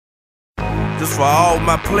This for all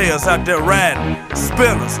my players out there riding,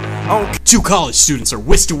 spinners. Two college students are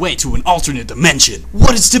whisked away to an alternate dimension.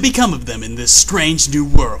 What is to become of them in this strange new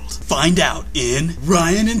world? Find out in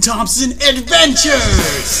Ryan and Thompson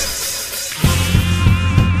Adventures!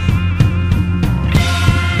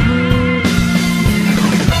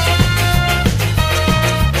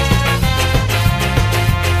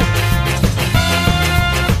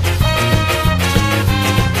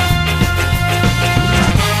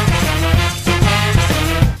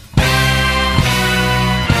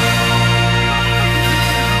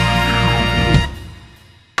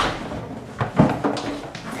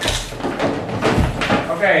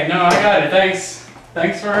 Okay, no, I got it.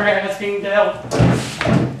 Thanks for asking to help.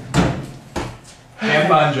 Yeah,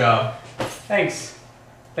 fine job. Thanks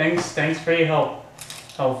for your help.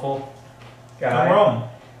 Helpful guy. No problem.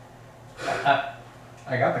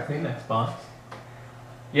 I got the Kleenex box.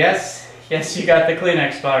 Yes, you got the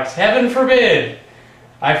Kleenex box. Heaven forbid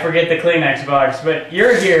I forget the Kleenex box, but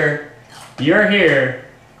you're here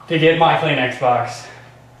to get my Kleenex box.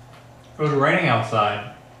 It was raining outside.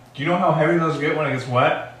 Do you know how heavy those get when it gets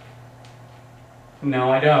wet?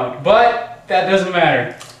 No, I don't. But that doesn't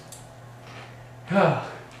matter. So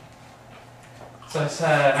it's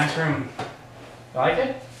a nice room. You like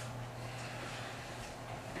it?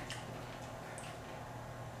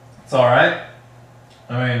 It's alright.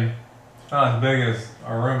 I mean, it's not as big as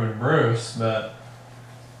our room in Bruce, but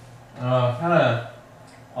kinda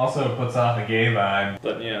also puts off a gay vibe.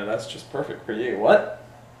 But you know, that's just perfect for you. What?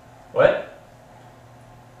 What?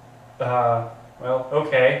 Well,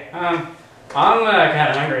 okay. I'm kind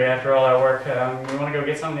of hungry after all that work. You want to go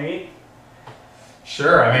get something to eat?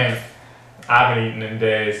 Sure, I mean, I haven't eaten in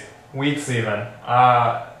days, weeks even.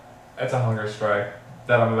 It's a hunger strike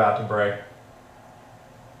that I'm about to break.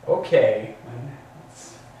 Okay.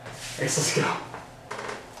 I guess let's go.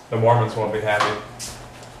 The Mormons won't be happy.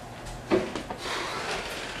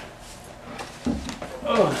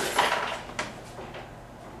 Oh.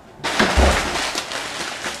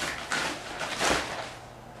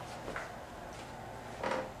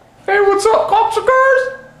 Hey, what's up,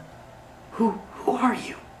 cocksuckers? Who are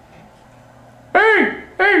you?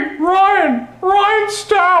 Hey, Ryan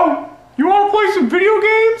Stout. You want to play some video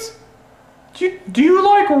games? Do you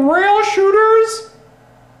like rail shooters?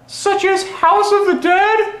 Such as House of the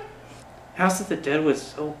Dead? House of the Dead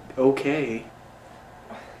was okay.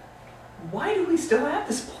 Why do we still have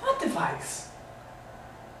this plot device?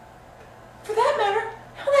 For that matter,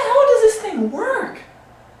 how the hell does this thing work?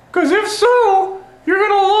 Cause if so, you're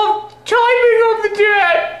gonna love Typing of the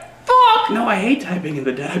Dead! Fuck! No, I hate Typing of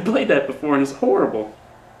the Dead. I played that before and it's horrible.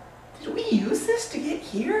 Did we use this to get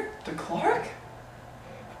here to Clark?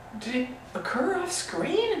 Did it occur off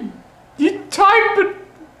screen? You type it.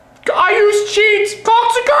 I use cheats,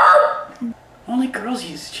 cocksucker! Only girls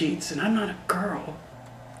use cheats and I'm not a girl.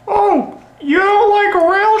 Oh, you don't like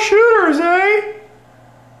rail shooters, eh?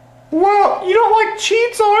 Well, you don't like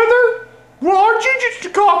cheats either? Well, aren't you just a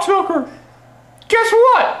cocksucker? Guess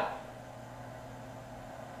what?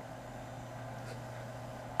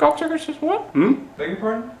 Cocksucker says what? Hmm? Beg your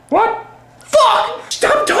pardon? What? Fuck!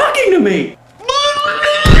 Stop talking to me!